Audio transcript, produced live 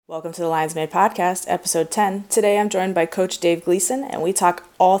Welcome to the Lions Made Podcast, episode 10. Today I'm joined by Coach Dave Gleason, and we talk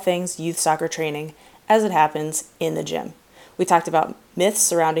all things youth soccer training as it happens in the gym. We talked about myths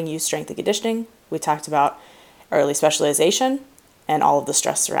surrounding youth strength and conditioning. We talked about early specialization and all of the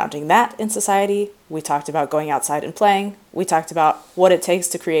stress surrounding that in society. We talked about going outside and playing. We talked about what it takes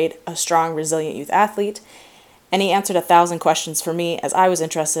to create a strong, resilient youth athlete. And he answered 1,000 questions for me as I was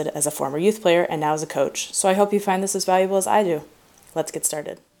interested as a former youth player and now as a coach. So I hope you find this as valuable as I do. Let's get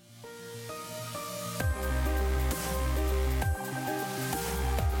started.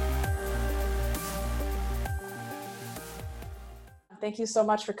 Thank you so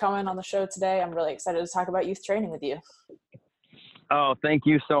much for coming on the show today. I'm really excited to talk about youth training with you. Oh, thank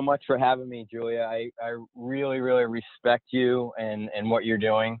you so much for having me, Julia. I really, really respect you and what you're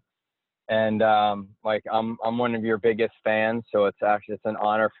doing. And I'm one of your biggest fans, so it's an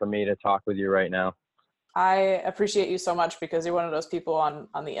honor for me to talk with you right now. I appreciate you so much because you're one of those people on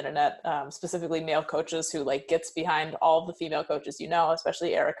the internet, specifically male coaches, who gets behind all of the female coaches,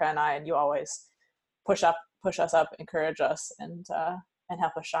 especially Erica and I, and you always push us up, encourage us, and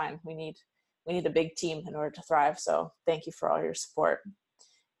help us shine. We need a big team in order to thrive. So thank you for all your support.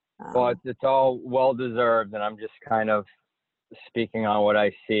 Well, it's all well deserved, and I'm just kind of speaking on what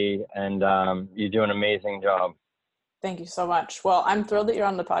I see, and you do an amazing job. Thank you so much. Well, I'm thrilled that you're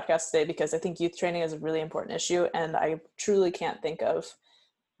on the podcast today because I think youth training is a really important issue, and I truly can't think of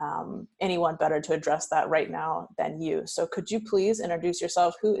anyone better to address that right now than you. So could you please introduce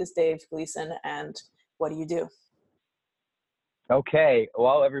yourself? Who is Dave Gleason, and what do you do? Okay.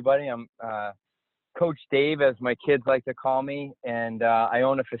 Well, everybody, I'm Coach Dave, as my kids like to call me, and I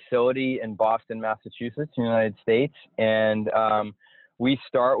own a facility in Boston, Massachusetts, United States, and we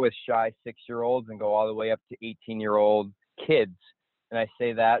start with shy 6-year-olds and go all the way up to 18-year-old kids. And I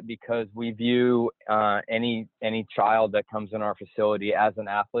say that because we view any child that comes in our facility as an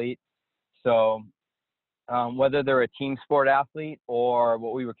athlete. So whether they're a team sport athlete or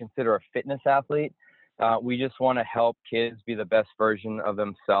what we would consider a fitness athlete, we just want to help kids be the best version of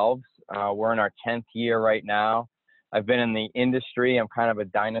themselves. We're in our 10th year right now. I've been in the industry. I'm kind of a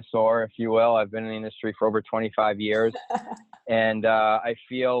dinosaur, if you will. I've been in the industry for over 25 years. And I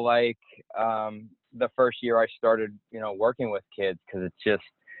feel like the first year I started, working with kids, because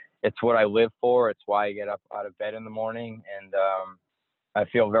it's what I live for. It's why I get up out of bed in the morning. And I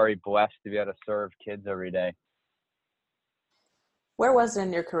feel very blessed to be able to serve kids every day. Where was it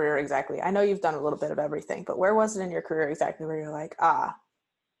in your career exactly? I know you've done a little bit of everything, but where was it in your career exactly where you're like,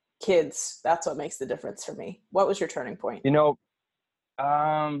 kids, that's what makes the difference for me? What was your turning point?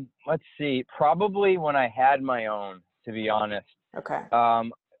 Let's see. Probably when I had my own, to be honest. Okay.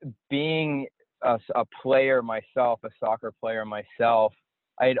 Being a player myself, a soccer player myself,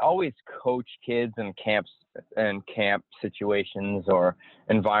 I had always coached kids in camp situations or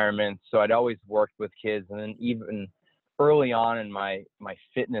environments. So I'd always worked with kids. And then even early on in my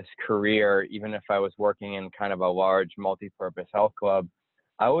fitness career, even if I was working in kind of a large multi-purpose health club,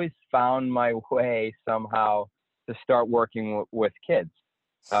 I always found my way somehow to start working with kids,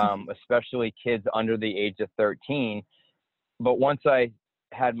 especially kids under the age of 13. But once I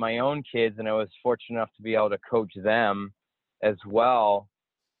had my own kids and I was fortunate enough to be able to coach them as well,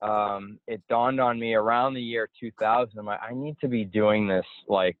 it dawned on me around the year 2000, I need to be doing this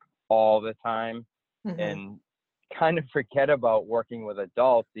all the time. Mm-hmm. And kind of forget about working with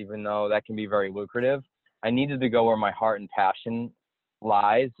adults, even though that can be very lucrative. I needed to go where my heart and passion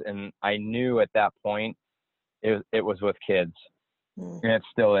lies. And I knew at that point it was with kids. And it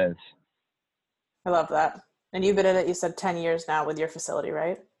still is. I love that. And you've been in it, you said 10 years now with your facility,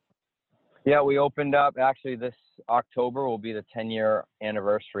 right? Yeah, we opened up, actually this October will be the 10-year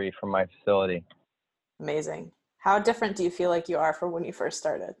anniversary from my facility. Amazing. How different do you feel like you are from when you first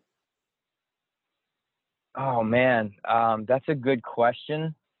started? Oh man, that's a good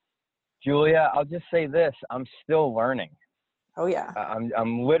question. Julia, I'll just say this, I'm still learning. Oh yeah.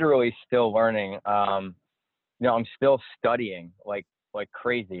 I'm literally still learning. I'm still studying like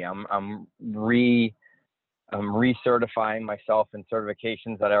crazy. I'm recertifying myself in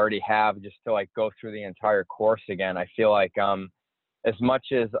certifications that I already have just to go through the entire course again. I feel like as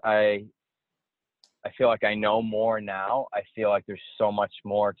much as I feel like I know more now, I feel like there's so much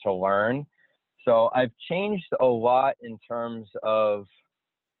more to learn. So I've changed a lot in terms of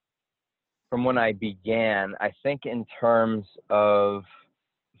from when I began. I think in terms of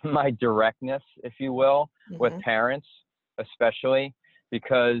my directness, if you will, mm-hmm. with parents, especially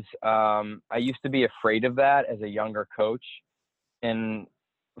because I used to be afraid of that as a younger coach. And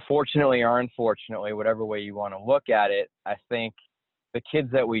fortunately or unfortunately, whatever way you want to look at it, I think the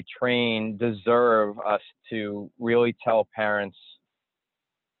kids that we train deserve us to really tell parents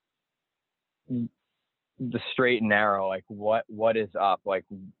the straight and narrow, like what is up, like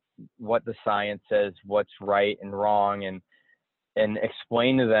what the science says, what's right and wrong, and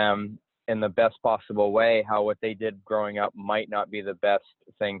explain to them in the best possible way how what they did growing up might not be the best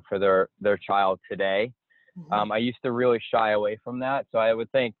thing for their child today. I used to really shy away from that. So I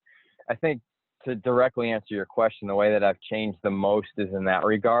think to directly answer your question, the way that I've changed the most is in that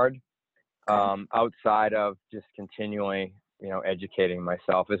regard, outside of just continually, educating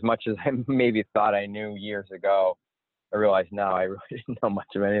myself. As much as I maybe thought I knew years ago, I realize now I really didn't know much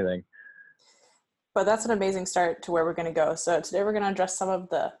of anything. But that's an amazing start to where we're going to go. So today we're going to address some of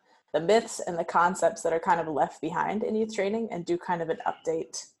the myths and the concepts that are kind of left behind in youth training and do kind of an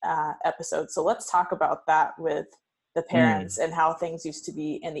update episode. So let's talk about that with the parents and how things used to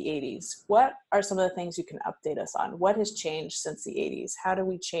be in the 80s. What are some of the things you can update us on? What has changed since the 80s? How do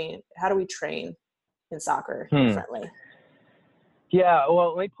we train in soccer differently? Yeah,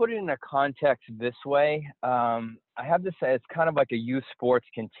 well, let me put it in a context this way. I have to say it's kind of like a youth sports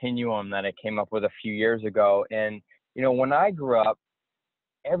continuum that I came up with a few years ago. And, when I grew up,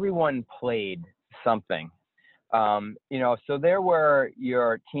 everyone played something. So there were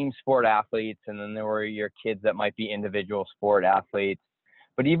your team sport athletes, and then there were your kids that might be individual sport athletes.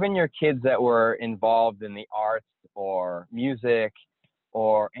 But even your kids that were involved in the arts or music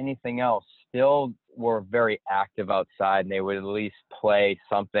or anything else still were very active outside, and they would at least play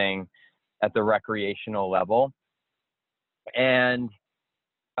something at the recreational level. And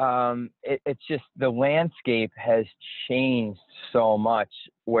it's just the landscape has changed so much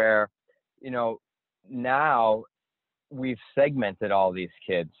where, now we've segmented all these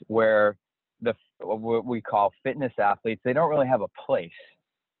kids where what we call fitness athletes, they don't really have a place.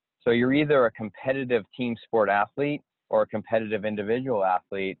 So you're either a competitive team sport athlete or a competitive individual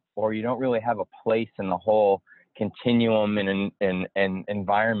athlete, or you don't really have a place in the whole continuum and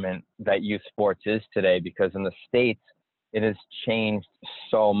environment that youth sports is today, because in the States, it has changed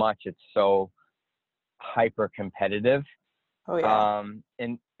so much. It's so hyper competitive. Oh yeah.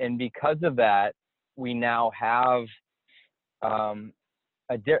 And because of that, we now have and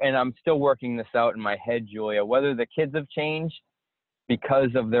I'm still working this out in my head, Julia, whether the kids have changed because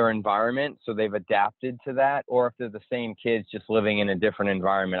of their environment, so they've adapted to that, or if they're the same kids just living in a different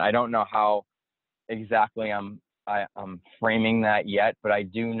environment. I don't know how exactly I'm framing that yet, but I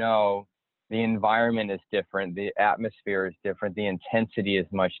do know the environment is different, the atmosphere is different, the intensity is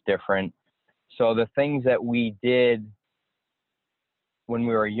much different. So the things that we did when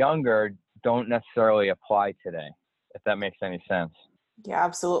we were younger don't necessarily apply today, if that makes any sense. Yeah,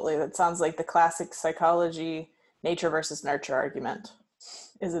 absolutely. That sounds like the classic psychology nature versus nurture argument.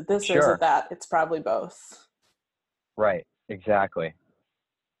 Is it this or is it Sure. that? It's probably both. Right. Exactly.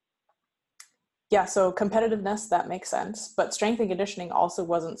 Yeah, so competitiveness, that makes sense. But strength and conditioning also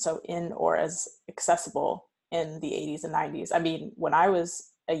wasn't so in or as accessible in the 80s and 90s. I mean, when I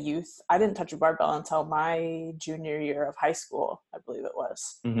was a youth, I didn't touch a barbell until my junior year of high school, I believe it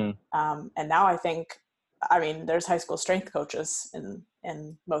was. And now there's high school strength coaches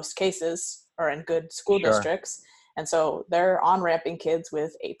in most cases, or in good school Sure. districts. And so they're on-ramping kids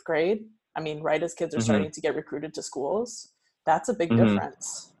with 8th grade. I mean, right as kids are starting to get recruited to schools. That's a big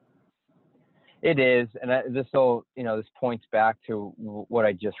difference. It is, and this points back to what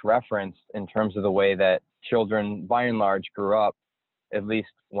I just referenced in terms of the way that children, by and large, grew up. At least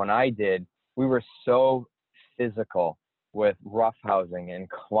when I did, we were so physical with roughhousing and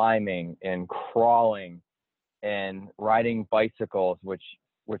climbing and crawling and riding bicycles, which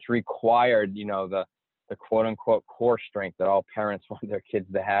required, the quote unquote core strength that all parents want their kids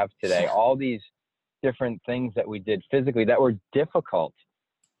to have today. All these different things that we did physically that were difficult,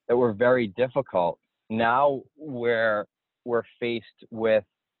 that were very difficult. Now we're faced with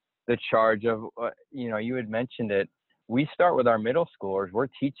the charge of, you had mentioned it. We start with our middle schoolers. We're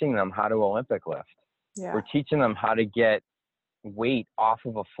teaching them how to Olympic lift. Yeah. We're teaching them how to get weight off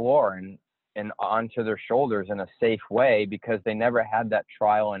of a floor and onto their shoulders in a safe way, because they never had that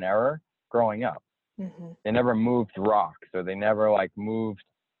trial and error growing up. They never moved rocks, or they never moved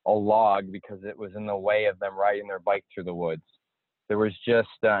a log because it was in the way of them riding their bike through the woods. There was just,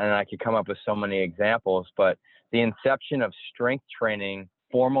 and I could come up with so many examples, but the inception of strength training,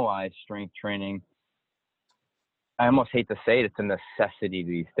 formalized strength training, I almost hate to say it, it's a necessity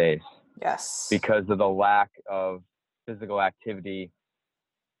these days. Yes. Because of the lack of physical activity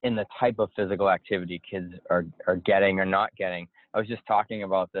and the type of physical activity kids are getting or not getting. I was just talking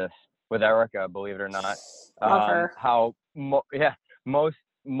about this with Erica, believe it or not. Love her. How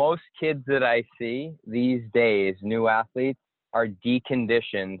most kids that I see these days, new athletes, are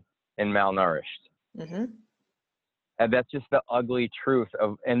deconditioned and malnourished. And that's just the ugly truth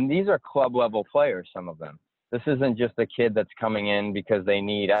and these are club level players, some of them. This isn't just a kid that's coming in because they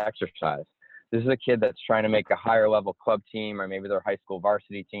need exercise. This is a kid that's trying to make a higher level club team or maybe their high school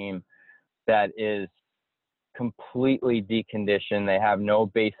varsity team that is completely deconditioned. They have no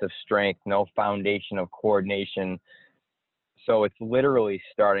base of strength, no foundation of coordination. So it's literally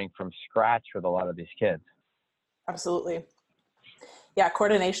starting from scratch with a lot of these kids. Absolutely. Yeah,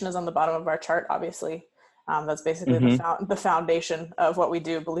 coordination is on the bottom of our chart, obviously. That's basically the foundation of what we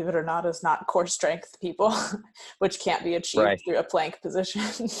do, believe it or not, is not core strength people, which can't be achieved through a plank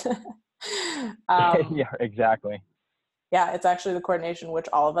position. Yeah, exactly. Yeah, it's actually the coordination which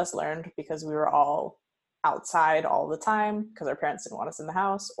all of us learned because we were all outside all the time because our parents didn't want us in the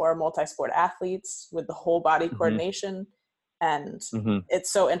house, or multi-sport athletes with the whole body coordination. And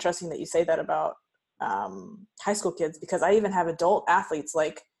it's so interesting that you say that about high school kids, because I even have adult athletes,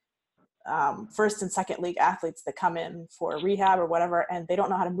 like first and second league athletes that come in for rehab or whatever, and they don't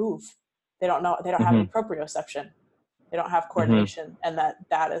know how to move. They don't have any proprioception. They don't have coordination, and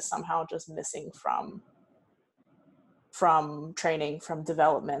that is somehow just missing from training, from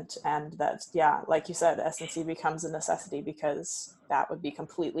development. And that's, yeah, like you said, S&C becomes a necessity because that would be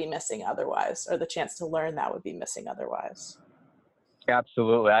completely missing otherwise, or the chance to learn that would be missing otherwise.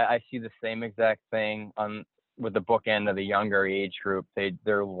 Absolutely. I see the same exact thing with the bookend of the younger age group.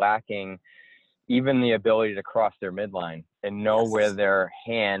 They're lacking even the ability to cross their midline and know where their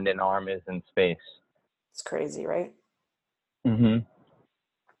hand and arm is in space. It's crazy, right?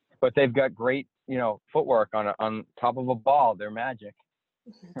 But they've got great, footwork on top of a ball. They're magic.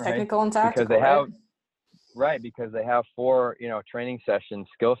 Technical right? and tactical, because they have 4, training sessions,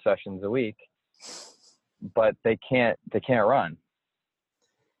 skill sessions a week, but they can't run.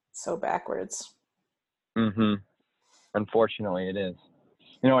 So backwards. Unfortunately, it is.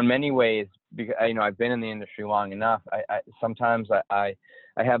 In many ways, because I've been in the industry long enough. I sometimes I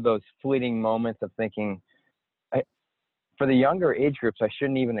have those fleeting moments of thinking, for the younger age groups, I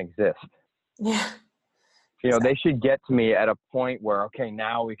shouldn't even exist. Yeah. They should get to me at a point where, okay,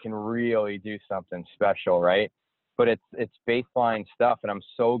 now we can really do something special, right? But it's baseline stuff, and I'm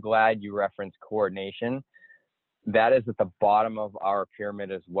so glad you referenced coordination. That is at the bottom of our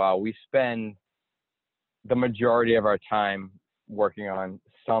pyramid as well. We spend the majority of our time working on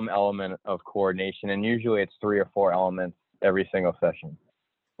some element of coordination, and usually it's 3 or 4 elements every single session.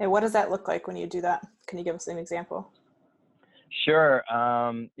 And what does that look like when you do that? Can you give us an example? Sure.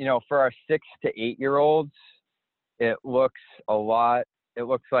 For our 6 to 8-year-olds, it looks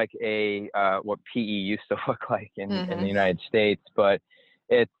like what PE used to look like in the United States, but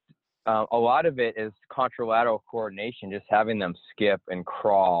it's a lot of it is contralateral coordination, just having them skip and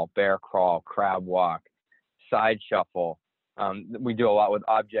crawl, bear crawl, crab walk, side shuffle. We do a lot with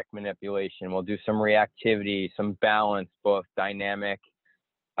object manipulation. We'll do some reactivity, some balance, both dynamic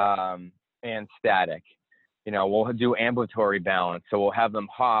and static. We'll do ambulatory balance. So we'll have them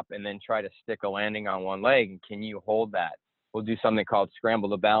hop and then try to stick a landing on one leg. And can you hold that? We'll do something called scramble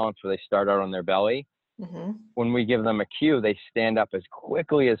to balance, where they start out on their belly. When we give them a cue, they stand up as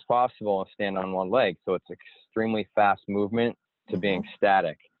quickly as possible and stand on one leg. So it's extremely fast movement to being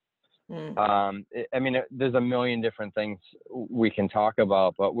static. There's a million different things we can talk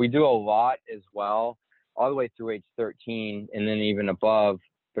about, but we do a lot as well, all the way through age 13 and then even above,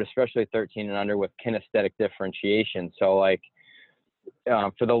 but especially 13 and under, with kinesthetic differentiation. So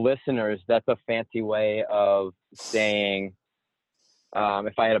for the listeners, that's a fancy way of saying,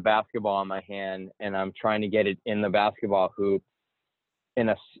 if I had a basketball in my hand and I'm trying to get it in the basketball hoop, in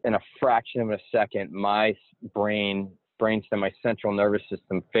a fraction of a second, my brainstem, my central nervous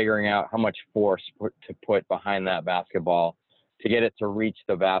system, figuring out how much force to put behind that basketball to get it to reach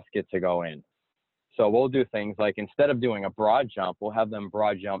the basket to go in. So we'll do things like, instead of doing a broad jump, we'll have them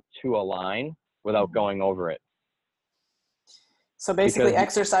broad jump to a line without going over it. So basically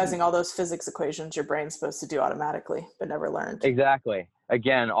exercising all those physics equations your brain's supposed to do automatically, but never learned. Exactly.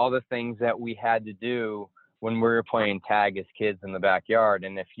 Again, all the things that we had to do when we were playing tag as kids in the backyard.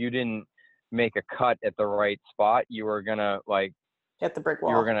 And if you didn't make a cut at the right spot, you were going to hit the brick wall.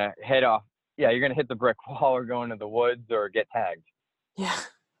 You were going to head off. Yeah, you're going to hit the brick wall or go into the woods or get tagged. Yeah.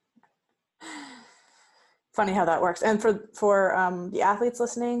 Funny how that works. And for the athletes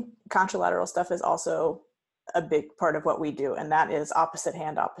listening, contralateral stuff is also a big part of what we do, and that is opposite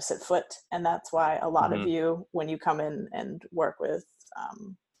hand, opposite foot. And that's why a lot of you, when you come in and work with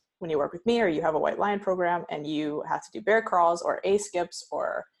me, or you have a White Line program and you have to do bear crawls or A skips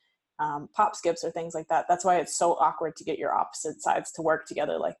or pop skips or things like that, that's why it's so awkward to get your opposite sides to work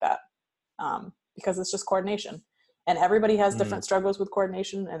together like that, because it's just coordination. And everybody has different struggles with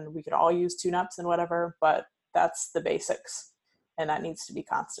coordination, and we could all use tune-ups and whatever, but that's the basics, and that needs to be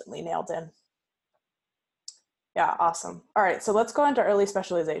constantly nailed in. Yeah, awesome. All right, so let's go into early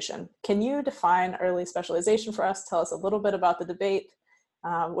specialization. Can you define early specialization for us? Tell us a little bit about the debate,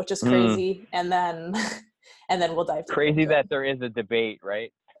 which is crazy, and then and then we'll dive deeper Crazy into that it. there is a debate,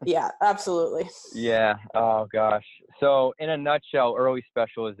 right? Yeah, absolutely. Yeah. Oh gosh. So in a nutshell, early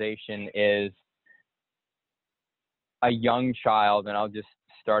specialization is a young child, and I'll just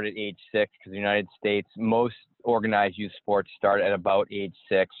start at age 6 because the United States, most organized youth sports start at about age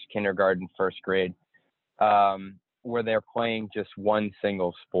 6, kindergarten, first grade, where they're playing just one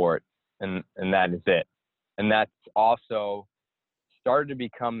single sport, and that is it. And that's also started to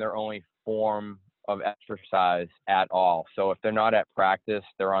become their only form of exercise at all. So if they're not at practice,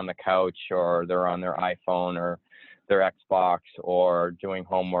 they're on the couch or they're on their iPhone or their Xbox or doing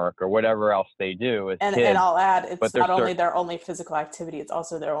homework or whatever else they do as And kids. I'll add, it's But they're not only their only physical activity, it's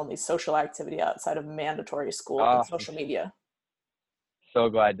also their only social activity outside of mandatory school and I'm social media. so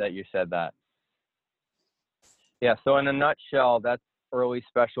glad that you said that. Yeah, so in a nutshell, that's early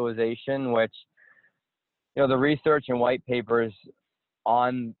specialization, which, the research and white papers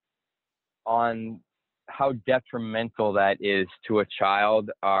on how detrimental that is to a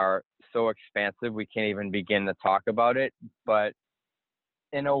child are so expansive we can't even begin to talk about it. But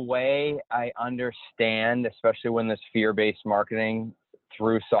in a way, I understand, especially when there's fear-based marketing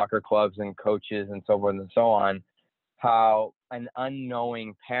through soccer clubs and coaches and so forth and so on, how an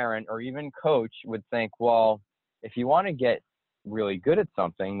unknowing parent or even coach would think, well, if you want to get really good at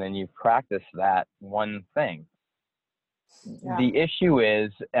something, then you practice that one thing. Yeah. The issue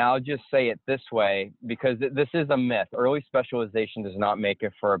is, and I'll just say it this way, because this is a myth. Early specialization does not make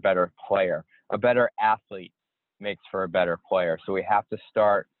it for a better player. A better athlete makes for a better player. So we have to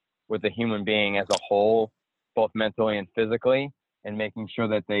start with the human being as a whole, both mentally and physically, and making sure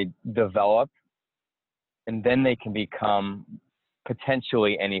that they develop, and then they can become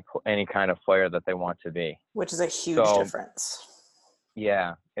potentially any kind of player that they want to be. Which is a huge difference.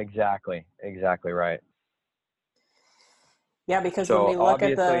 Yeah, exactly right. Yeah, because So when we look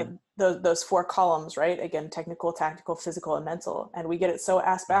at obviously, those 4 columns, right? Again, technical, tactical, physical, and mental, and we get it so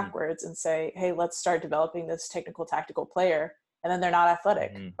ass backwards and say, hey, let's start developing this technical, tactical player, and then they're not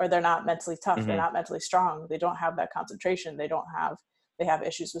athletic, or they're not mentally tough, they're not mentally strong, they don't have that concentration, they have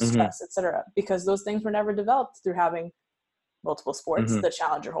issues with stress, etc. Because those things were never developed through having multiple sports that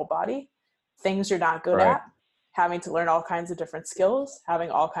challenge your whole body, things you're not good at, having to learn all kinds of different skills, having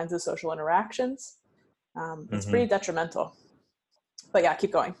all kinds of social interactions. It's pretty detrimental. But yeah,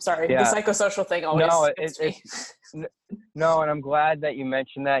 keep going. Sorry. yeah. The psychosocial thing always No, gets me. No, and I'm glad that you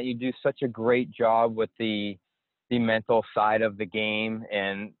mentioned that. You do such a great job with the mental side of the game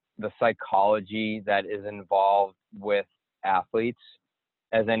and the psychology that is involved with athletes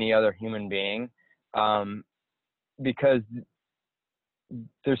as any other human being, because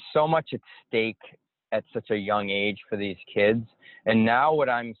there's so much at stake at such a young age for these kids. And now what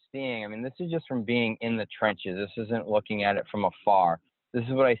I'm seeing, I mean, this is just from being in the trenches. This isn't looking at it from afar. This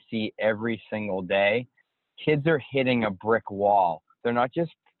is what I see every single day. Kids are hitting a brick wall. They're not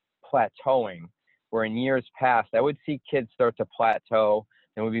just plateauing, where in years past, I would see kids start to plateau,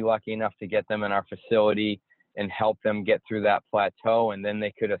 and we'd be lucky enough to get them in our facility and help them get through that plateau. And then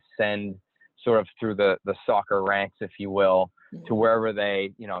they could ascend sort of through the soccer ranks, if you will, to wherever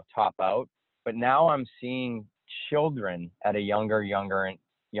they, top out. But now I'm seeing children at a younger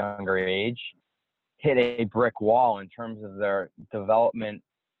age hit a brick wall in terms of their development,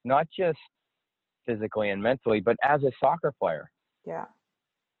 not just physically and mentally, but as a soccer player. Yeah.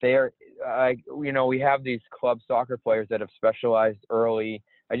 They are, we have these club soccer players that have specialized early.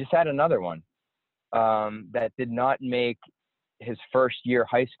 I just had another one that did not make his first year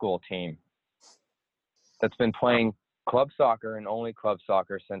high school team, that's been playing club soccer and only club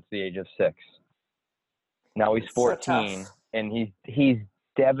soccer since the age of 6. Now he's 14, so and he's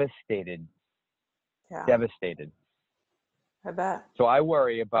devastated. Yeah. Devastated. I bet. So I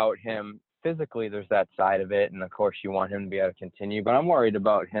worry about him physically. There's that side of it, and of course you want him to be able to continue. But I'm worried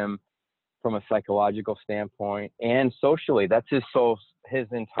about him from a psychological standpoint and socially. That's his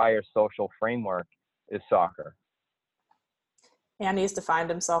entire social framework is soccer. And he's defined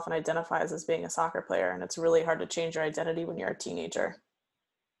himself and identifies as being a soccer player, and it's really hard to change your identity when you're a teenager.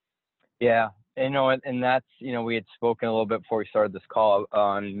 Yeah, and that's, we had spoken a little bit before we started this call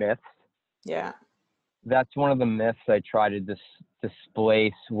on myths. Yeah. That's one of the myths I try to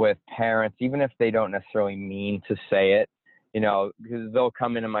displace with parents, even if they don't necessarily mean to say it, because they'll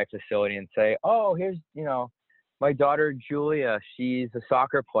come into my facility and say, oh, here's, my daughter, Julia, she's a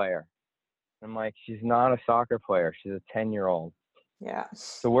soccer player. I'm like, she's not a soccer player. She's a 10-year-old. Yeah.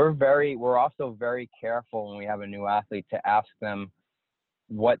 So we're also very careful when we have a new athlete to ask them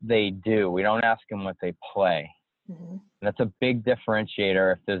what they do. We don't ask them what they play. Mm-hmm. And that's a big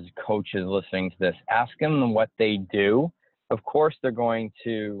differentiator. If there's coaches listening to this, ask them what they do. Of course, they're going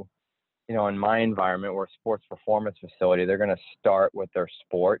to, in my environment, we're a sports performance facility, they're going to start with their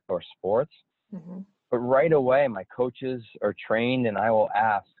sport or sports. Mm-hmm. But right away, my coaches are trained, and I will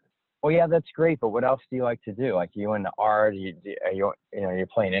ask, "Well, yeah, that's great, but what else do you like to do? Like, you into art? You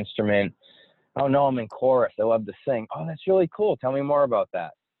play an instrument? Oh no, I'm in chorus. I love to sing. Oh, that's really cool. Tell me more about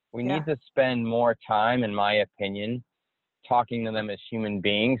that." We Yeah. need to spend more time, in my opinion, talking to them as human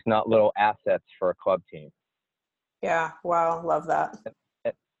beings, not little assets for a club team. Yeah. Wow. Love that.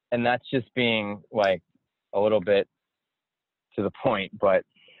 And that's just being like a little bit to the point, but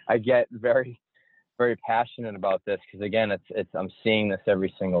I get very, very passionate about this because, again, I'm seeing this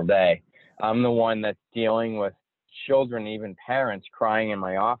every single day. I'm the one that's dealing with children, even parents, crying in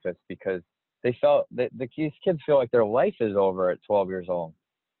my office because they felt that these kids feel like their life is over at 12 years old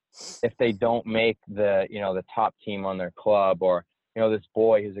if they don't make the top team on their club, or this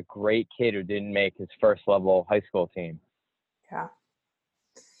boy who's a great kid who didn't make his first level high school team. Yeah.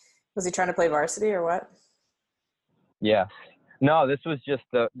 Was he trying to play varsity or what? Yes. No, this was just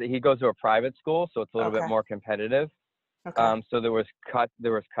he goes to a private school, so it's a little bit Okay. more competitive. Okay. So there was cuts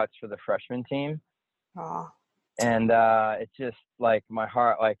for the freshman team. Oh. And it just, like, my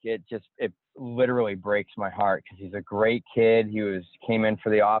heart, like, it literally breaks my heart because he's a great kid. He came in for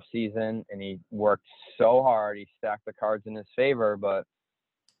the off season and he worked so hard. He stacked the cards in his favor, but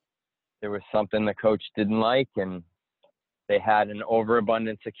there was something the coach didn't like, and they had an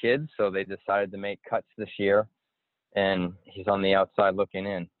overabundance of kids, so they decided to make cuts this year, and he's on the outside looking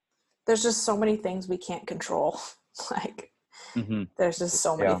in. There's just so many things we can't control. Like, there's just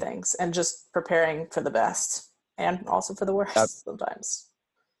so many things, and just preparing for the best and also for the worst sometimes.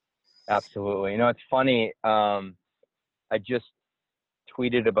 Absolutely. It's funny. I just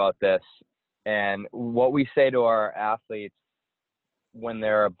tweeted about this, and what we say to our athletes when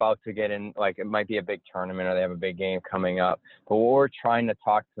they're about to get in, like, it might be a big tournament or they have a big game coming up, but what we're trying to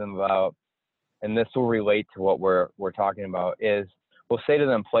talk to them about, and this will relate to what we're talking about, is we'll say to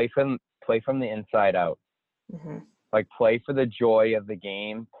them, play from the inside out. Mm-hmm. Like, play for the joy of the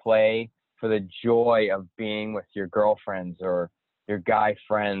game, play for the joy of being with your girlfriends or your guy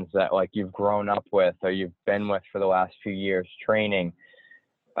friends that, like, you've grown up with or you've been with for the last few years training.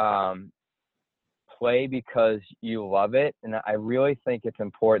 Play because you love it. And I really think it's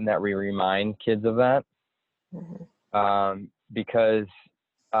important that we remind kids of that. Mm-hmm. Because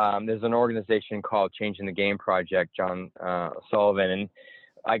there's an organization called Changing the Game Project, John Sullivan, and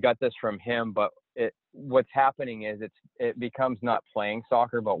I got this from him, but what's happening is it becomes not playing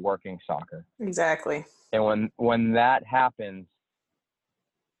soccer, but working soccer. Exactly. And when that happens,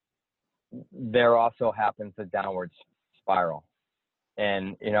 there also happens a downward spiral.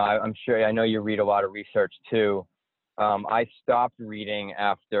 And, I'm sure, I know you read a lot of research too. I stopped reading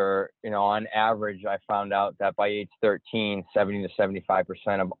after, on average, I found out that by age 13, 70 to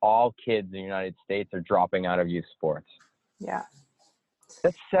 75% of all kids in the United States are dropping out of youth sports. Yeah.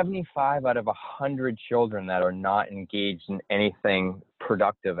 That's 75 out of 100 children that are not engaged in anything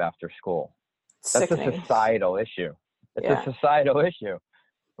productive after school. Sickening. That's a societal issue. It's a societal issue.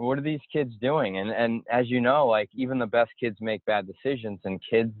 What are these kids doing? And as you know, like, even the best kids make bad decisions, and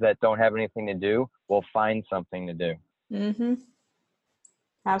kids that don't have anything to do will find something to do. Mm-hmm.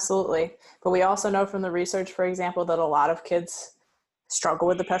 Absolutely. But we also know from the research, for example, that a lot of kids struggle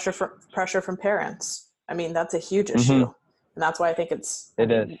with the pressure from parents. I mean, that's a huge issue. Mm-hmm. And that's why I think is.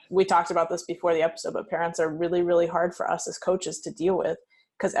 We talked about this before the episode, but parents are really, really hard for us as coaches to deal with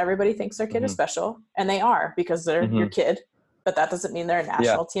because everybody thinks their kid mm-hmm. is special, and they are because they're mm-hmm. your kid. But that doesn't mean they're a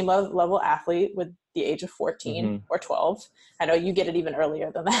national team level athlete with the age of 14 mm-hmm. or 12. I know you get it even earlier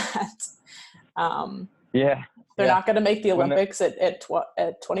than that. They're not going to make the Olympics at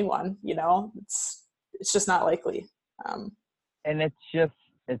 21. It's just not likely. And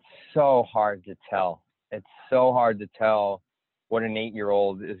it's so hard to tell. It's so hard to tell what an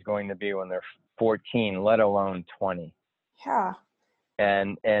 8-year-old is going to be when they're 14, let alone 20. Yeah.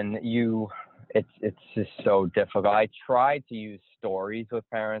 And it's just so difficult. I try to use stories with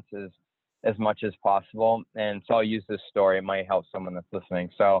parents as much as possible. And so I'll use this story. It might help someone that's listening.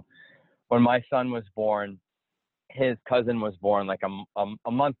 So when my son was born, his cousin was born like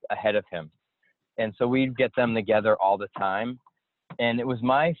a month ahead of him. And so we'd get them together all the time. And it was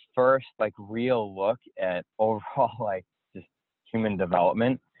my first, like, real look at overall, like, just human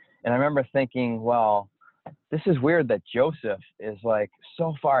development. And I remember thinking, well, this is weird that Joseph is, like,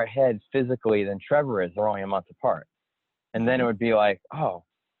 so far ahead physically than Trevor is. They're only a month apart. And then it would be like, oh,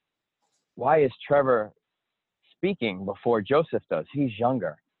 why is Trevor speaking before Joseph does? He's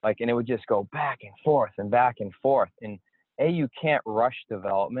younger. Like, and it would just go back and forth and back and forth. And A, you can't rush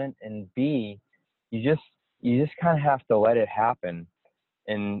development, and B, you just kind of have to let it happen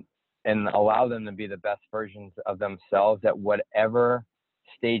and allow them to be the best versions of themselves at whatever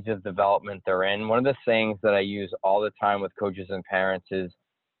stage of development they're in. One of the sayings that I use all the time with coaches and parents is,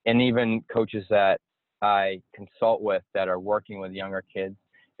 and even coaches that I consult with that are working with younger kids,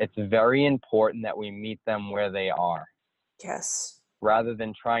 it's very important that we meet them where they are. Yes. Rather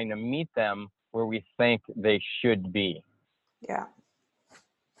than trying to meet them where we think they should be. Yeah.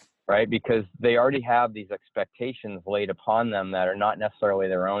 Right? Because they already have these expectations laid upon them that are not necessarily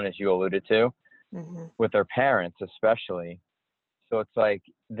their own, as you alluded to, with their parents especially. So it's like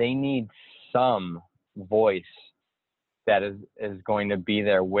they need some voice that is going to be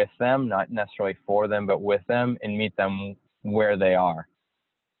there with them, not necessarily for them, but with them, and meet them where they are.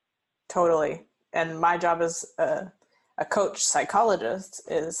 Totally. And my job as a coach psychologist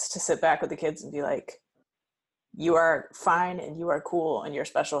is to sit back with the kids and be like, you are fine and you are cool and you're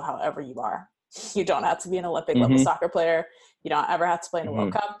special however you are. You don't have to be an Olympic level soccer player. You don't ever have to play in a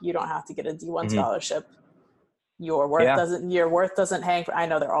World Cup. You don't have to get a D1 scholarship. Your worth doesn't hang for, I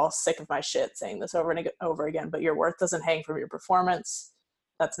know they're all sick of my shit saying this over and over again, but your worth doesn't hang from your performance.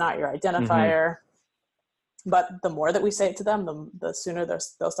 That's not your identifier. But the more that we say it to them, the sooner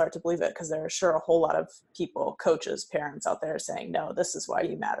they'll start to believe it, because there are sure a whole lot of people, coaches, parents out there saying, no, this is why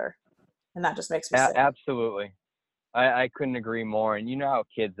you matter. And that just makes me sick. Absolutely. I couldn't agree more. And you know how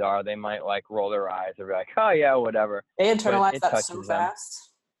kids are. They might like roll their eyes or be like, oh, yeah, whatever. They internalize that so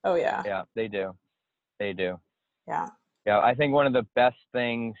fast. Oh, yeah. Yeah, they do. They do. Yeah. Yeah, I think one of the best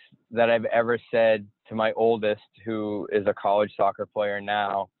things that I've ever said to my oldest, who is a college soccer player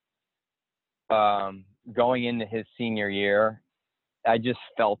now, going into his senior year, I just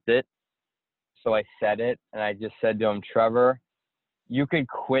felt it. So I said it, and I just said to him, Trevor, you could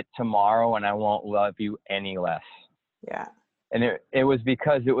quit tomorrow and I won't love you any less. Yeah. And it was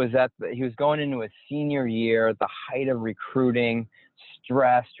because he was going into his senior year, the height of recruiting,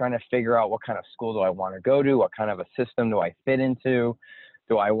 stress, trying to figure out what kind of school do I want to go to? What kind of a system do I fit into?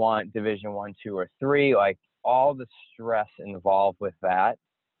 Do I want Division 1, 2, or 3? Like all the stress involved with that.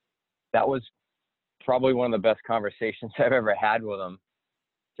 That was probably one of the best conversations I've ever had with him,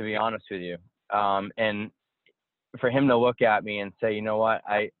 to be honest with you. And for him to look at me and say, you know what,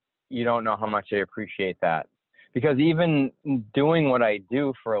 you don't know how much I appreciate that. Because even doing what I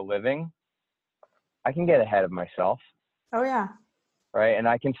do for a living, I can get ahead of myself. Oh, yeah. Right. And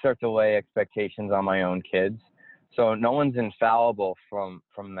I can start to lay expectations on my own kids. So no one's infallible from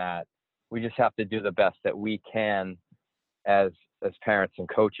that. We just have to do the best that we can as parents and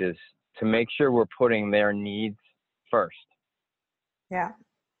coaches to make sure we're putting their needs first. Yeah.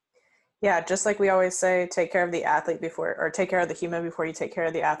 Yeah, just like we always say, take care of the athlete take care of the human before you take care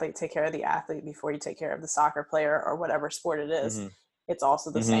of the athlete, take care of the athlete before you take care of the soccer player or whatever sport it is. It's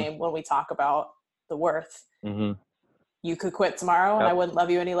also the same when we talk about the worth. You could quit tomorrow and I wouldn't love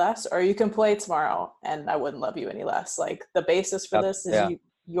you any less, or you can play tomorrow and I wouldn't love you any less. Like the basis for this is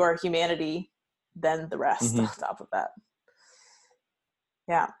your humanity, then the rest on top of that.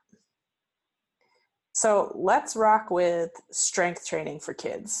 Yeah. So let's rock with strength training for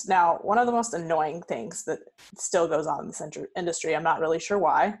kids. Now, one of the most annoying things that still goes on in this industry, I'm not really sure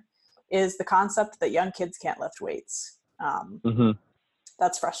why, is the concept that young kids can't lift weights.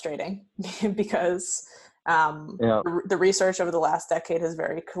 That's frustrating because the research over the last decade has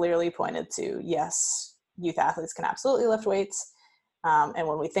very clearly pointed to, yes, youth athletes can absolutely lift weights. And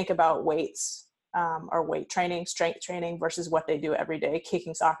when we think about weights or weight training, strength training versus what they do every day,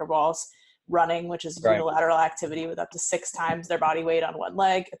 kicking soccer balls, running, which is unilateral activity with up to 6 times their body weight on one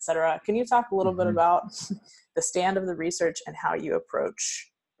leg, etc. Can you talk a little bit about the stand of the research and how you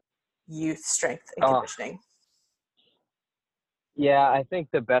approach youth strength and conditioning? Yeah, I think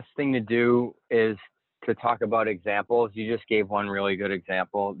the best thing to do is to talk about examples. You just gave one really good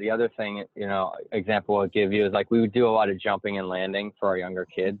example. The other thing, example I'll give you is like we would do a lot of jumping and landing for our younger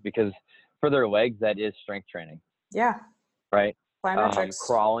kids because for their legs, that is strength training. Yeah. Right. Plyometrics.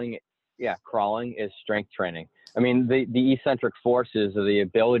 Crawling is strength training. I mean, the eccentric forces or the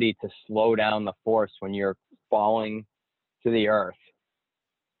ability to slow down the force when you're falling to the earth.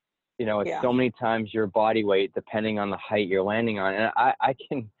 It's so many times your body weight depending on the height you're landing on. And I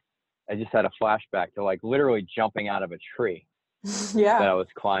just had a flashback to like literally jumping out of a tree that I was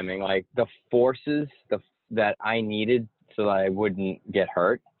climbing. Like the forces that I needed so that I wouldn't get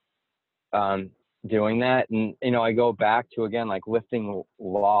hurt. doing that. And, I go back to, again, like lifting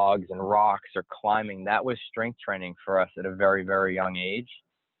logs and rocks or climbing. That was strength training for us at a very, very young age.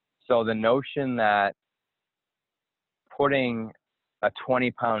 So the notion that putting a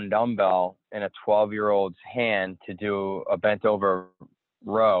 20-pound dumbbell in a 12-year-old's hand to do a bent over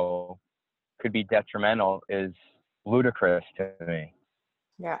row could be detrimental is ludicrous to me.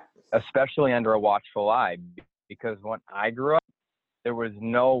 Yeah. Especially under a watchful eye, because when I grew up, there was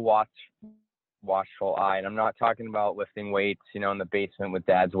no watchful eye. And I'm not talking about lifting weights, in the basement with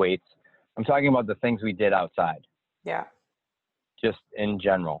dad's weights. I'm talking about the things we did outside. Yeah. Just in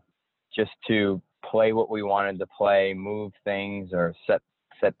general, just to play what we wanted to play, move things or set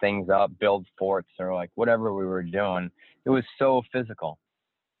things up, build forts or like whatever we were doing. It was so physical.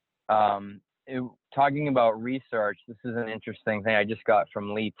 Talking about research, this is an interesting thing I just got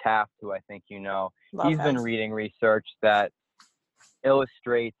from Lee Taft, who I think you know. Love He's him. been reading research that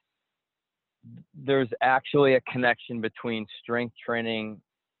illustrates there's actually a connection between strength training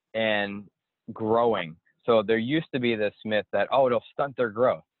and growing. So there used to be this myth that, it'll stunt their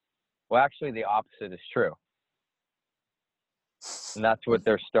growth. Well, actually, the opposite is true. And that's what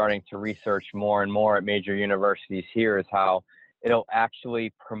they're starting to research more and more at major universities here, is how it'll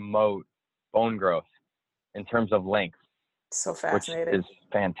actually promote bone growth in terms of length. So fascinating. Which is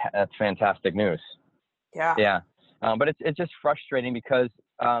that's fantastic news. Yeah. Yeah. But it's just frustrating because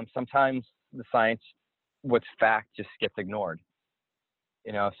sometimes the science, what's fact, just gets ignored.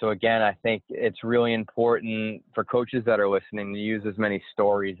 So again, I think it's really important for coaches that are listening to use as many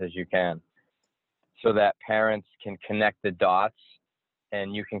stories as you can so that parents can connect the dots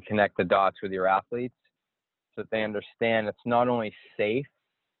and you can connect the dots with your athletes so that they understand it's not only safe,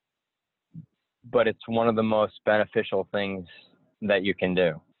 but it's one of the most beneficial things that you can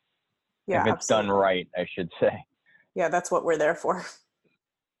do. Yeah, if it's absolutely. done right, I should say. Yeah, that's what we're there for.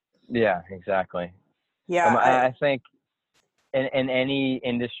 Yeah, exactly. Yeah. I think in any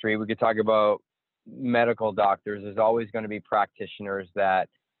industry, we could talk about medical doctors. There's always going to be practitioners that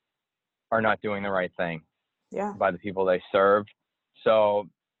are not doing the right thing by the people they serve. So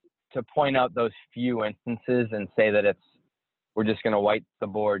to point out those few instances and say that we're just going to wipe the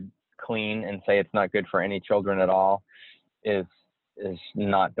board clean and say it's not good for any children at all is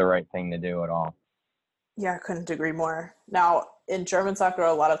not the right thing to do at all. Yeah, I couldn't agree more. Now, in German soccer,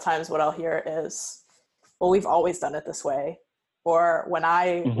 a lot of times what I'll hear is, well, we've always done it this way. Or when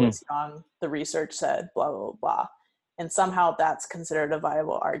I was young, the research said blah, blah, blah. And somehow that's considered a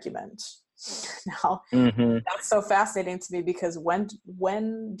viable argument. Now, that's so fascinating to me because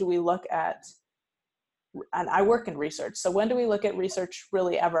when do we look at, and I work in research, so when do we look at research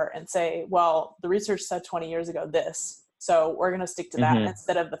really ever and say, well, the research said 20 years ago this, so we're going to stick to that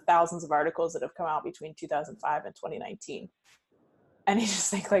instead of the thousands of articles that have come out between 2005 and 2019. And you just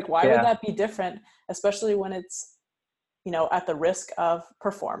think, like, why would that be different, especially when it's, at the risk of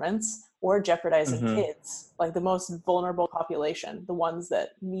performance or jeopardizing kids, like the most vulnerable population, the ones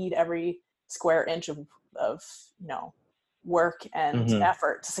that need every square inch of work and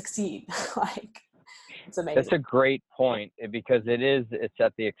effort to succeed. Like, it's amazing. That's a great point because it's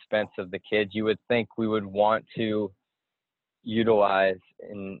at the expense of the kids. You would think we would want to utilize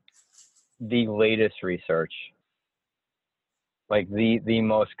in the latest research, like the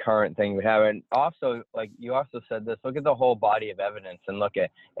most current thing we have. And also, like you also said this, look at the whole body of evidence and look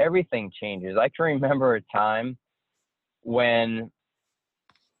at everything changes. I can remember a time when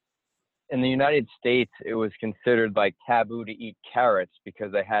in the United States, it was considered like taboo to eat carrots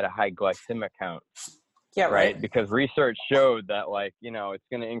because they had a high glycemic count. Yeah, right. Because research showed that, like, it's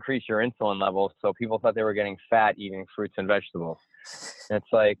going to increase your insulin levels. So people thought they were getting fat eating fruits and vegetables. And it's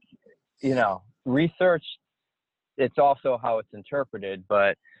like, research, it's also how it's interpreted,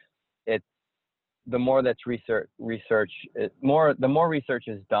 but it's the more that's the more research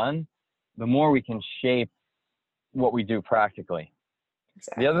is done, the more we can shape what we do practically.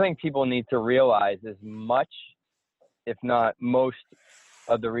 Exactly. The other thing people need to realize is much, if not most,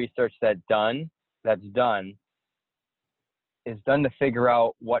 of the research that's done is done to figure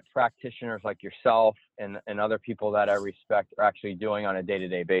out what practitioners like yourself and other people that I respect are actually doing on a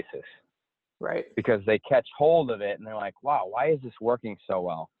day-to-day basis. Right. Because they catch hold of it and they're like, wow, why is this working so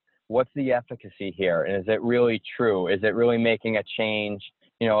well? What's the efficacy here? And is it really true? Is it really making a change,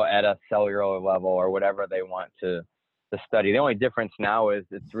 at a cellular level or whatever they want to study? The only difference now is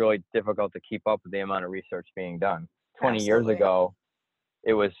it's really difficult to keep up with the amount of research being done. 20 years ago,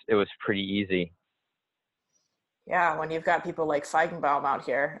 it was pretty easy. Yeah, when you've got people like Feigenbaum out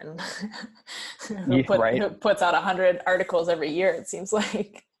here and who puts out 100 articles every year, it seems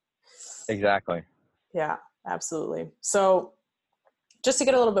like. Exactly. Yeah, absolutely. So just to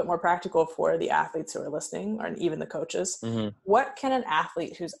get a little bit more practical for the athletes who are listening, or even the coaches, what can an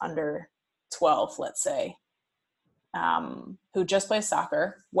athlete who's under 12, let's say, who just plays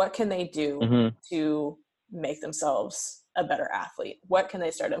soccer, what can they do to make themselves a better athlete? What can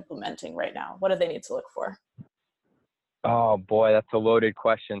they start implementing right now? What do they need to look for? Oh boy, that's a loaded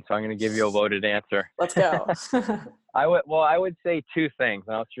question. So I'm going to give you a loaded answer. Let's go. I would say two things,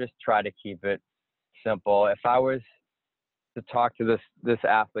 and I'll just try to keep it simple. If I was to talk to this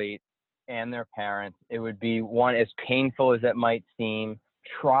athlete and their parents, it would be, one, as painful as it might seem,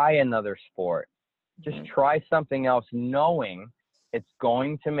 try another sport. Just try something else, knowing it's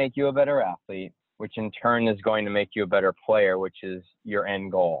going to make you a better athlete, which in turn is going to make you a better player, which is your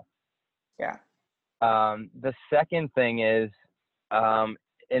end goal. Yeah. The second thing is,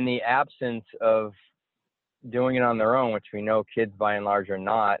 in the absence of doing it on their own, which we know kids by and large are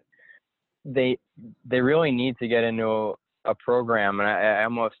not, they really need to get into a program. And I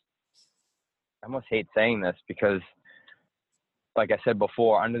almost hate saying this because, like I said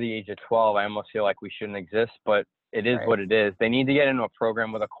before, under the age of 12, I almost feel like we shouldn't exist, but it is what it is. They need to get into a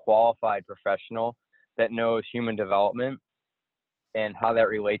program with a qualified professional that knows human development and how that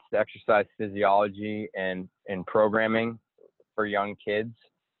relates to exercise physiology and programming for young kids,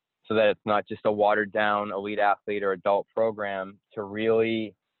 so that it's not just a watered down elite athlete or adult program, to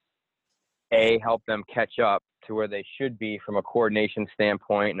really help them catch up to where they should be from a coordination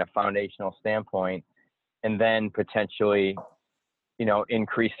standpoint and a foundational standpoint, and then potentially,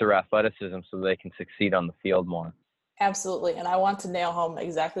 increase their athleticism so they can succeed on the field more. Absolutely. And I want to nail home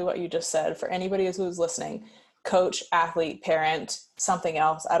exactly what you just said for anybody who's listening: coach, athlete, parent, something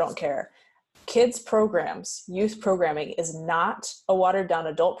else, I don't care. Kids programs, youth programming is not a watered down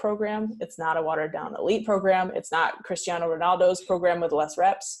adult program. It's not a watered down elite program. It's not Cristiano Ronaldo's program with less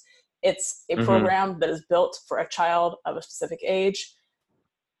reps. It's a program that is built for a child of a specific age,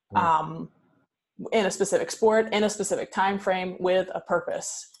 in a specific sport, in a specific time frame, with a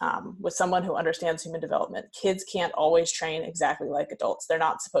purpose, with someone who understands human development. Kids can't always train exactly like adults. They're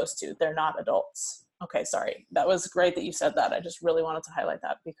not supposed to. They're not adults. Okay, sorry. That was great that you said that. I just really wanted to highlight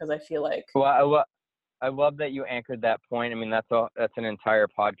that because I feel like... Well, I love that you anchored that point. I mean, that's an entire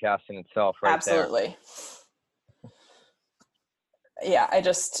podcast in itself, right? Absolutely. There. Yeah, I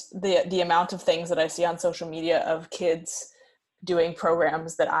just, the amount of things that I see on social media of kids doing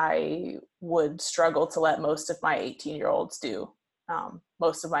programs that I would struggle to let most of my 18-year-olds do,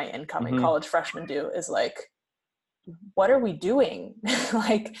 most of my incoming college freshmen do, is like, what are we doing?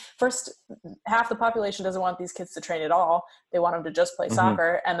 Like, first, half the population doesn't want these kids to train at all. They want them to just play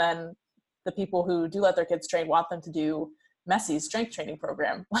soccer. And then the people who do let their kids train want them to do Messi's strength training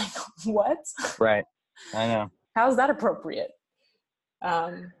program. Like, what? Right. I know. How's that appropriate?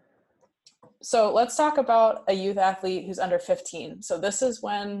 So let's talk about a youth athlete who's under 15. So this is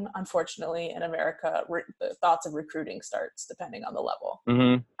when, unfortunately, in America, the thoughts of recruiting starts, depending on the level.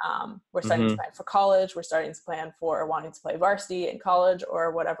 We're starting to plan for college. We're starting to plan for wanting to play varsity in college,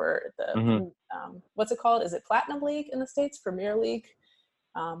 or whatever what's it called? Is it Platinum League in the States? Premier League?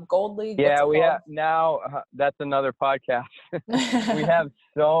 Gold League? Yeah, we have now. That's another podcast.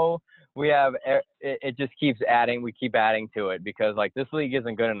 It just keeps adding. We keep adding to it because, like, this league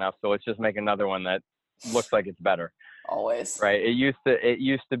isn't good enough, so let's just make another one that looks like it's better. Always. Right. It used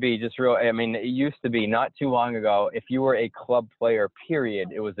to be just real. I mean, it used to be not too long ago, if you were a club player,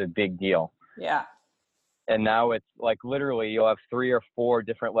 period, it was a big deal. Yeah. And now it's like, literally, you'll have 3 or 4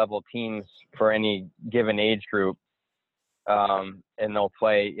 different level teams for any given age group. And they'll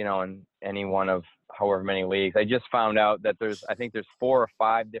play, in any one of however many leagues. I just found out that there's 4 or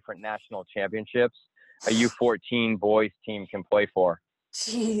 5 different national championships a U14 boys team can play for.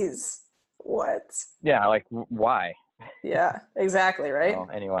 Jeez. What? Yeah. Like, why? Yeah, exactly. Right. Well,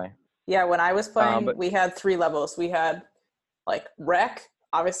 anyway. Yeah. When I was playing, we had 3 levels. We had like rec,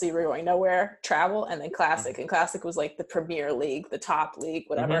 obviously we're going nowhere, travel, and then classic. And classic was like the premier league, the top league,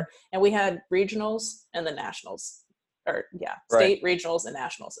 whatever. And we had regionals and then nationals. State, regionals, and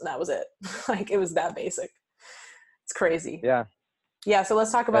nationals, and that was it. Like, it was that basic. It's crazy. Yeah. So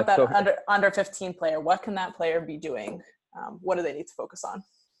let's talk about under 15 player. What can that player be doing? What do they need to focus on?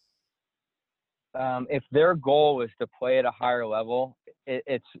 If their goal is to play at a higher level,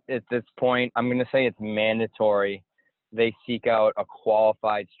 it's at this point, I'm going to say it's mandatory they seek out a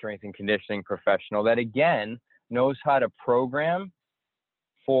qualified strength and conditioning professional that, again, knows how to program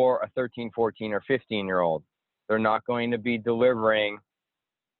for a 13, 14, or 15-year-old. They're not going to be delivering,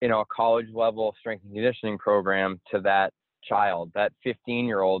 a college level strength and conditioning program to that child. That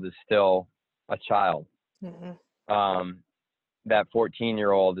 15-year-old is still a child. That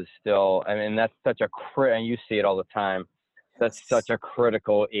 14-year-old is still, that's such and you see it all the time. That's such a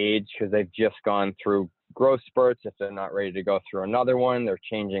critical age because they've just gone through growth spurts. If they're not ready to go through another one, they're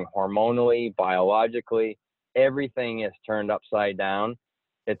changing hormonally, biologically. Everything is turned upside down.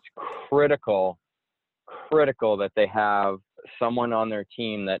 It's critical that they have someone on their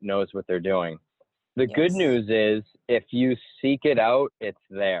team that knows what they're doing. The good news is if you seek it out, it's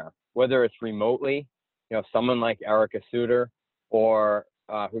there, whether it's remotely, someone like Erica Suter or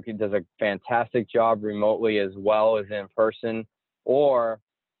who does a fantastic job remotely as well as in person, or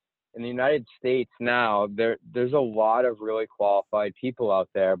in the United States now, there's a lot of really qualified people out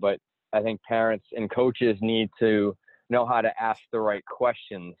there, but I think parents and coaches need to know how to ask the right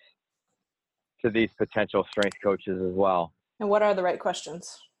questions to these potential strength coaches as well. And what are the right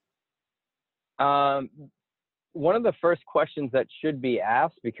questions? One of the first questions that should be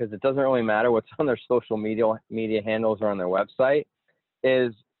asked, because it doesn't really matter what's on their social media handles or on their website,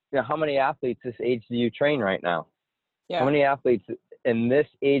 is how many athletes this age do you train right now? Yeah. How many athletes in this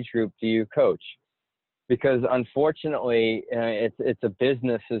age group do you coach? Because unfortunately, it's a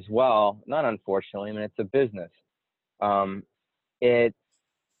business as well. Not unfortunately, it's a business. A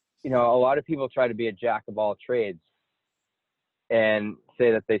lot of people try to be a jack of all trades and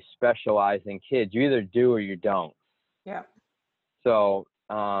say that they specialize in kids. You either do or you don't. Yeah. So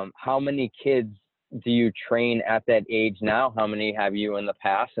how many kids do you train at that age now? How many have you in the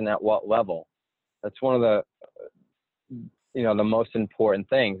past, and at what level? That's one of the the most important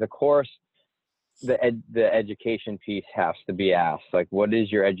things. Of course, the education piece has to be asked. Like, what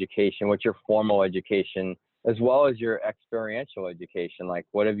is your education? What's your formal education, as well as your experiential education? Like,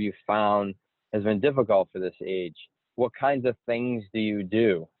 what have you found has been difficult for this age? What kinds of things do you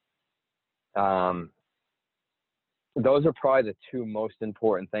do? Those are probably the two most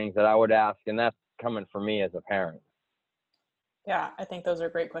important things that I would ask, and that's coming from me as a parent. Yeah, I think those are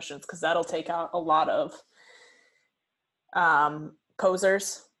great questions because that'll take out a lot of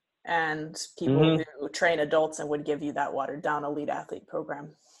posers and people who train adults and would give you that watered down elite athlete program.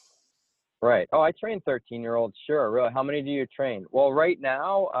 Right. Oh, I train 13-year-olds. Sure. Really. How many do you train? Well, right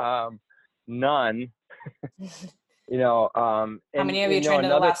now, none. How many have you trained in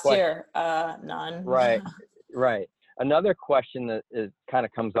the last year? None. Right. Right. Another question that kind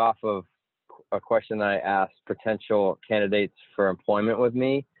of comes off of a question that I asked potential candidates for employment with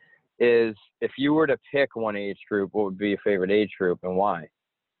me is, if you were to pick one age group, what would be your favorite age group and why?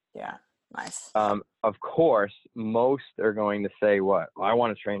 Yeah. Nice. Of course, most are going to say, what? Well, I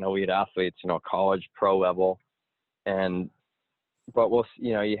want to train elite athletes, college, pro level. But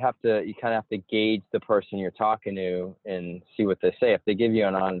you kind of have to gauge the person you're talking to and see what they say. If they give you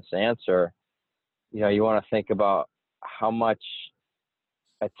an honest answer, you want to think about how much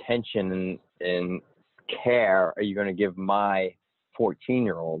attention and care are you going to give my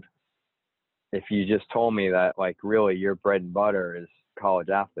 14-year-old? If you just told me that, like, really your bread and butter is college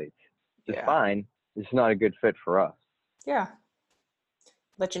athletes, it's fine. It's not a good fit for us. Yeah.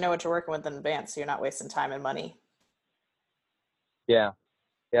 Let you know what you're working with in advance so you're not wasting time and money. Yeah.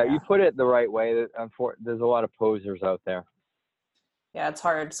 You put it the right way. There's a lot of posers out there. Yeah, it's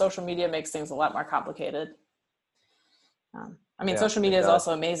hard. Social media makes things a lot more complicated. Social media is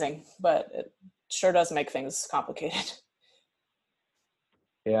also amazing, but it sure does make things complicated.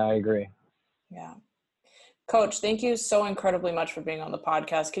 Yeah, I agree. Yeah. Coach, thank you so incredibly much for being on the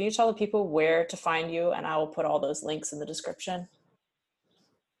podcast. Can you tell the people where to find you? And I will put all those links in the description.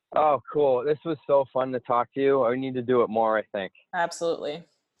 Oh, cool. This was so fun to talk to you. I need to do it more, I think. Absolutely.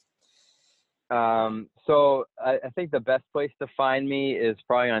 So I think the best place to find me is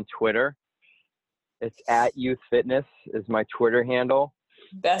probably on Twitter. It's @YouthFitness is my Twitter handle.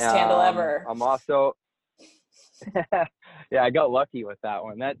 Best handle ever. I'm also, I got lucky with that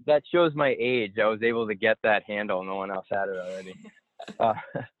one. That shows my age. I was able to get that handle. No one else had it already.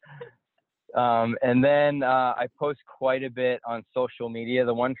 And then I post quite a bit on social media.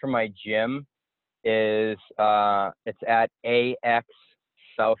 The one from my gym is it's @AX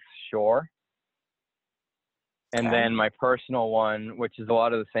South Shore. And then my personal one, which is a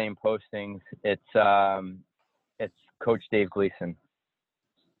lot of the same postings, it's Coach Dave Gleason.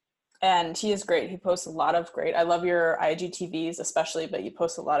 And he is great. He posts a lot of great, I love your IGTVs especially, but you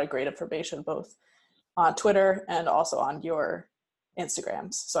post a lot of great information both on Twitter and also on your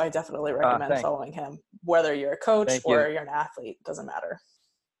Instagrams. So I definitely recommend following him, whether you're a coach or you're an athlete, doesn't matter.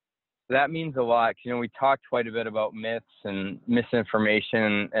 That means a lot. We talked quite a bit about myths and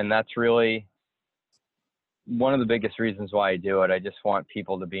misinformation, and that's really one of the biggest reasons why I do it. I just want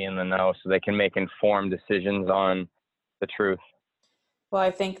people to be in the know so they can make informed decisions on the truth. Well, I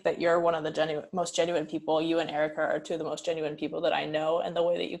think that you're one of the most genuine people. You and Erica are two of the most genuine people that I know. And the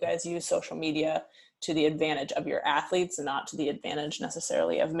way that you guys use social media to the advantage of your athletes and not to the advantage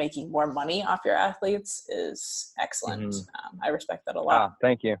necessarily of making more money off your athletes is excellent. I respect that a lot.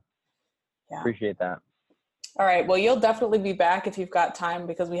 Thank you. Yeah. Appreciate that. All right. Well, you'll definitely be back if you've got time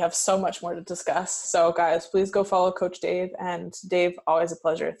because we have so much more to discuss. So, guys, please go follow Coach Dave. And Dave, always a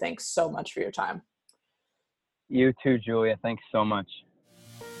pleasure. Thanks so much for your time. You too, Julia. Thanks so much.